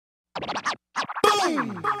Boom!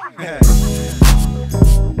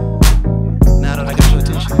 Now that I got your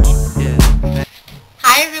attention. Yeah.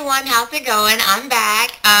 Hi everyone, how's it going? I'm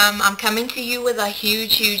back. I'm coming to you with a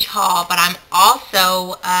huge haul, but I'm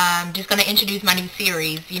also just going to introduce my new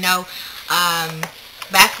series.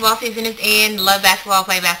 Basketball season is in. Love basketball,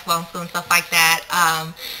 play basketball in school and stuff like that.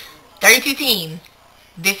 32 teams.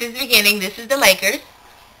 This is the beginning. This is the Lakers.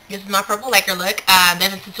 This is my purple Laker look.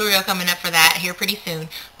 There's a tutorial coming up for that here pretty soon.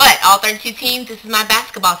 But all 32 teams, this is my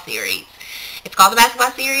basketball series. It's called the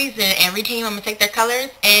basketball series, and every team I'm going to take their colors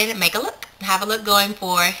and make a look. Have a look going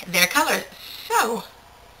for their colors. So,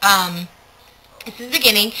 this is the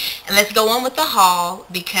beginning, and let's go on with the haul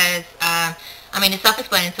because, it's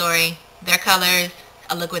self-explanatory. Their colors,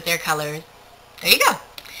 a look with their colors. There you go.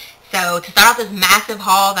 So, to start off this massive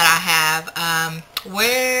haul that I have,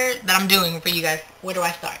 that I'm doing for you guys, where do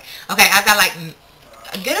I start? Okay, I've got like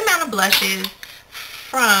a good amount of blushes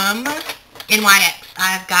from NYX.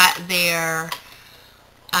 I've got their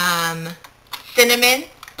cinnamon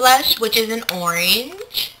blush, which is an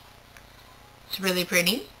orange. It's really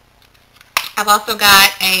pretty. I've also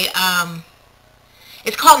got a,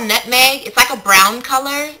 it's called nutmeg. It's like a brown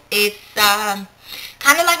color. It's kind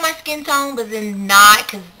of like my skin tone, but then not,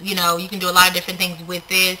 because, you can do a lot of different things with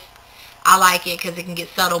this. I like it because it can get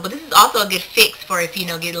subtle, but this is also a good fix for if, get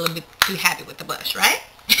a little bit too happy with the blush, right?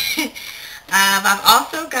 I've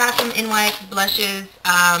also got some NYX blushes.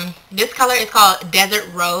 This color is called Desert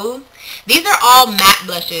Rose. These are all matte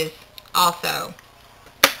blushes also.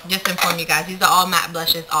 Just to inform you guys, these are all matte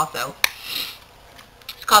blushes also.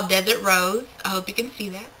 It's called Desert Rose. I hope you can see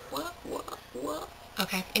that. What?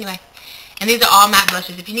 Okay, anyway. And these are all matte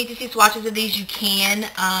blushes. If you need to see swatches of these, you can.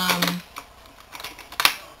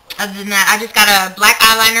 Other than that, I just got a black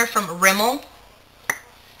eyeliner from Rimmel.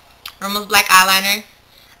 Rimmel's black eyeliner.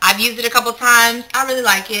 I've used it a couple times. I really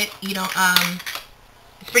like it.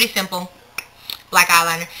 It's pretty simple. Black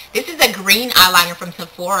eyeliner. This is a green eyeliner from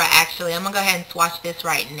Sephora, actually. I'm going to go ahead and swatch this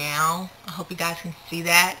right now. I hope you guys can see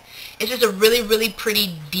that. It's just a really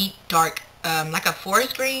pretty deep, dark, like a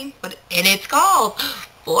forest green. And it's called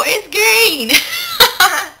Forest Green.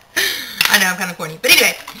 I know, I'm kind of corny. But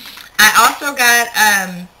anyway, I also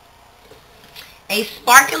got a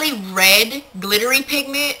sparkly red glittery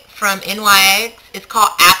pigment from NYX. It's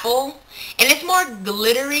called Apple. And it's more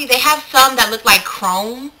glittery. They have some that look like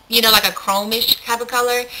chrome. Like a chrome-ish type of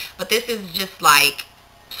color. But this is just like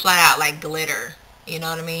flat out like glitter. You know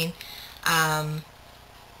what I mean? I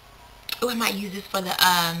might use this for the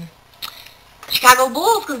Chicago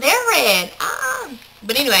Bulls because they're red.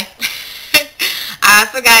 But anyway. I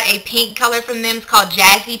also got a pink color from them. It's called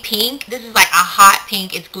Jazzy Pink. This is like a hot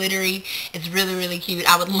pink. It's glittery. It's really cute.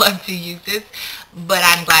 I would love to use this. But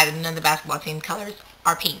I'm glad that none of the basketball team colors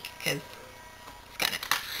are pink. Because it's kind of,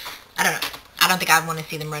 I don't know. I don't think I want to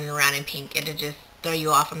see them running around in pink. It'll just throw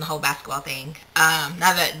you off from the whole basketball thing.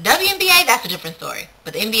 Now the WNBA, that's a different story.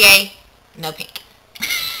 But the NBA, no pink.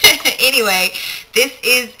 Anyway, this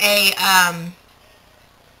is a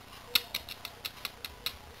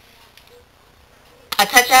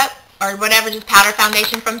touch-up or whatever, just powder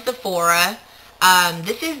foundation from Sephora.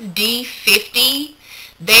 This is D50.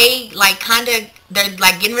 They they're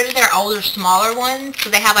like getting rid of their older, smaller ones, so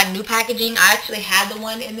they have like new packaging. I actually had the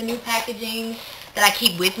one in the new packaging that I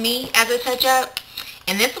keep with me as a touch-up.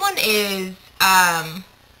 And this one is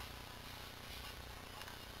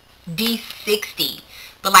D60.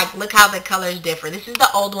 But like, look how the colors differ. This is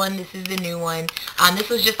the old one. This is the new one. This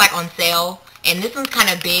was just like on sale. And this one's kind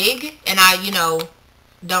of big. And I,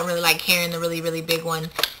 don't really like carrying the really big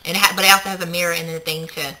one. But it also has a mirror and the thing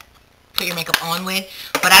to put your makeup on with.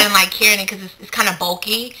 But I didn't like carrying it because it's kind of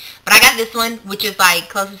bulky. But I got this one, which is like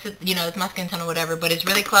closest to, it's my skin tone or whatever. But it's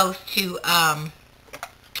really close to, and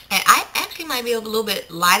I actually might be a little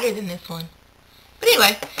bit lighter than this one. But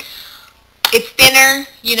anyway, it's thinner,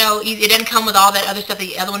 it doesn't come with all that other stuff that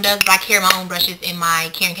the other one does. But I carry my own brushes in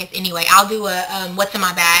my carrying case anyway. I'll do a what's in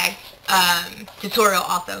my bag tutorial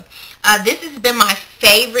also. This has been my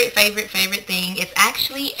favorite thing. It's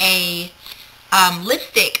actually a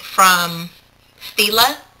lipstick from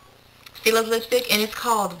Stila's lipstick, and it's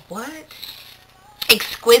called what?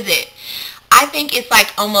 Exquisite. I think it's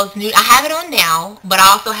like almost nude. I have it on now, but I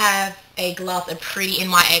also have a gloss, a pretty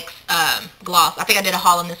NYX gloss. I think I did a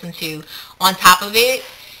haul on this one too, on top of it,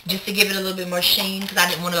 just to give it a little bit more sheen, because I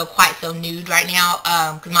didn't want to go quite so nude right now,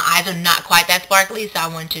 because my eyes are not quite that sparkly, so I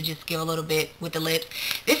wanted to just give a little bit with the lips.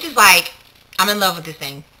 This is like, I'm in love with this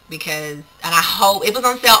thing, because, and I hope, it was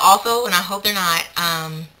on sale also, and I hope they're not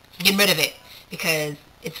getting rid of it, because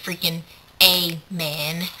it's freaking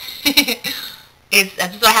A-man.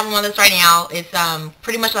 That's what I have on my lips right now. It's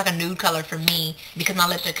pretty much like a nude color for me because my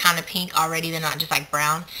lips are kind of pink already. They're not just like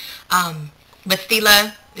brown. But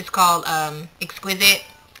Stila, it's called Exquisite.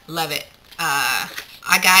 Love it.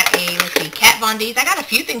 I got let's see, Kat Von D's. I got a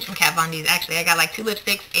few things from Kat Von D's actually. I got like 2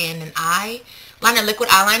 lipsticks and an eyeliner, liquid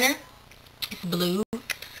eyeliner. It's blue.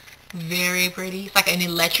 Very pretty. It's like an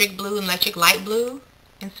electric blue, electric light blue.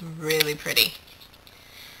 It's really pretty.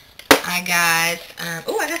 I got, I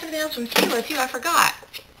got something else from Stila too. I forgot.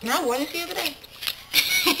 No, I wore this the other day.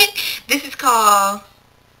 This is called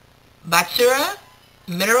Batura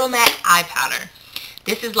Mineral Matte Eye Powder.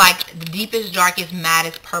 This is like the deepest, darkest,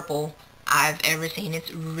 mattest purple I've ever seen.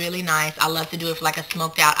 It's really nice. I love to do it for like a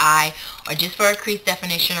smoked out eye or just for a crease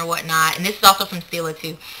definition or whatnot. And this is also from Stila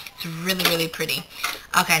too. It's really, really pretty.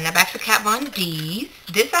 Okay, now back to Kat Von D's.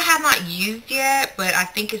 This I have not used yet, but I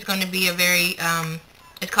think it's going to be a very,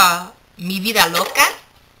 it's called Mi Vida Loca.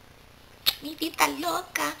 Mi Vida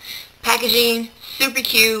Loca. Packaging, super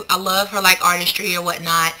cute. I love her like artistry or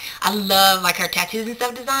whatnot. I love like her tattoos and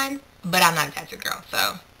stuff design, but I'm not a tattoo girl,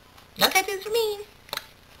 so no tattoos for me.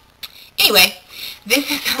 Anyway,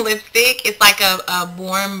 this is a lipstick. It's like a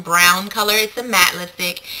warm brown color. It's a matte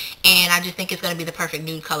lipstick, and I just think it's going to be the perfect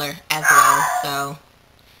nude color as well. So,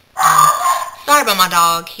 sorry about my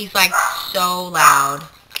dog. He's like so loud.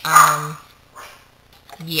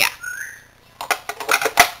 Yeah.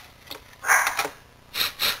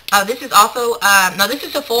 Oh, this is also, no, this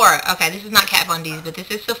is Sephora. Okay, this is not Kat Von D's, but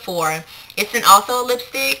this is Sephora. It's also a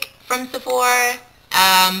lipstick from Sephora.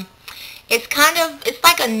 It's kind of, it's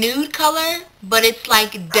like a nude color, but it's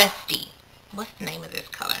like dusty. What's the name of this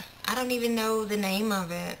color? I don't even know the name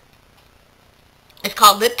of it. It's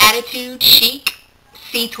called Lip Attitude Chic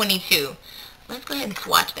C22. Let's go ahead and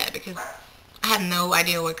swatch that because I have no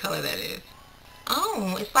idea what color that is.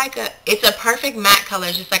 Oh, it's like it's a perfect matte color.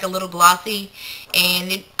 It's just like a little glossy, and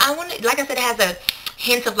like I said, it has a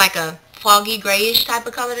hint of like a foggy grayish type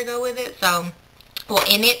of color to go with it. So, well,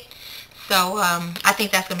 in it. So, I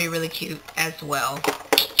think that's gonna be really cute as well.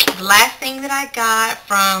 The last thing that I got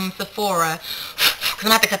from Sephora, because I'm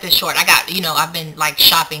gonna have to cut this short. I got, I've been like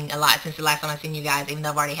shopping a lot since the last time I seen you guys, even though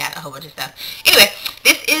I've already had a whole bunch of stuff. Anyway,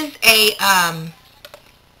 this is a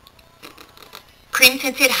cream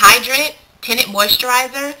tinted hydrant tinted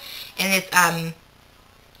moisturizer, and it's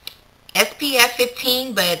SPF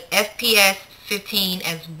 15, but FPS 15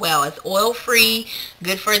 as well. It's oil free,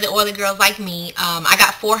 good for the oily girls like me. I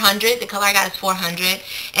got 400. The color I got is 400,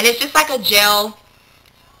 and it's just like a gel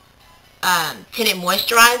tinted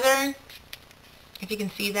moisturizer, if you can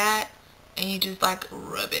see that, and you just like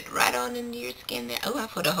rub it right on into your skin there. Oh, I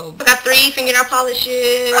put a whole, I got 3 fingernail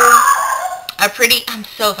polishes. I'm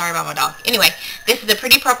so sorry about my dog. Anyway, this is a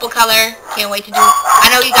pretty purple color. Can't wait to do. I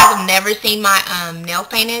know you guys have never seen my nails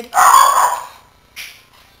painted.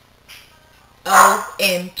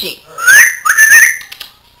 OMG.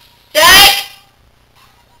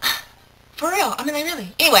 For real. I mean, like,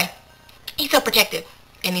 really. Anyway, he's so protective,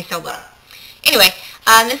 and he's so little. Anyway,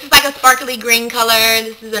 this is like a sparkly green color.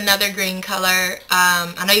 This is another green color.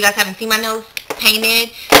 I know you guys haven't seen my nails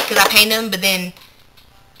painted because I paint them, but then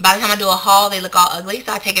by the time I do a haul, they look all ugly,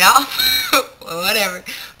 so I take it off. Well, whatever.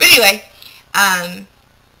 But anyway,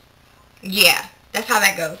 yeah, that's how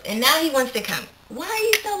that goes. And now he wants to come. Why are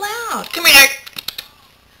you so loud? Come here, Dirk.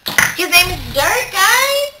 His name is Dirk,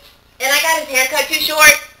 guys. And I got his hair cut too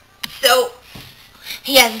short, so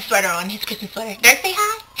he has a sweater on, his Christmas sweater. Dirk, say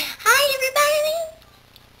hi. Hi, everybody.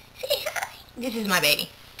 Say hi. This is my baby.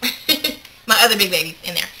 My other big baby's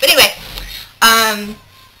in there. But anyway,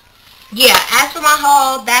 yeah, as for my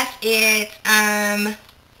haul, that's it. I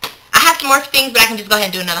have some more things, but I can just go ahead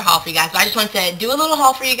and do another haul for you guys. But I just wanted to do a little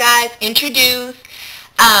haul for you guys, introduce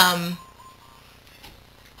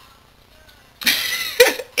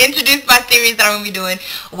my series that I'm going to be doing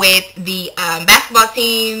with the basketball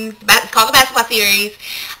teams. It's called the Basketball Series.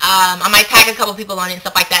 I might tag a couple people on it and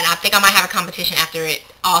stuff like that, and I think I might have a competition after it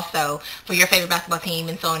also for your favorite basketball team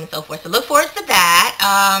and so on and so forth. So look forward to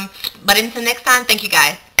that. But until next time, thank you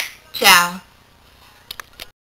guys. Ciao.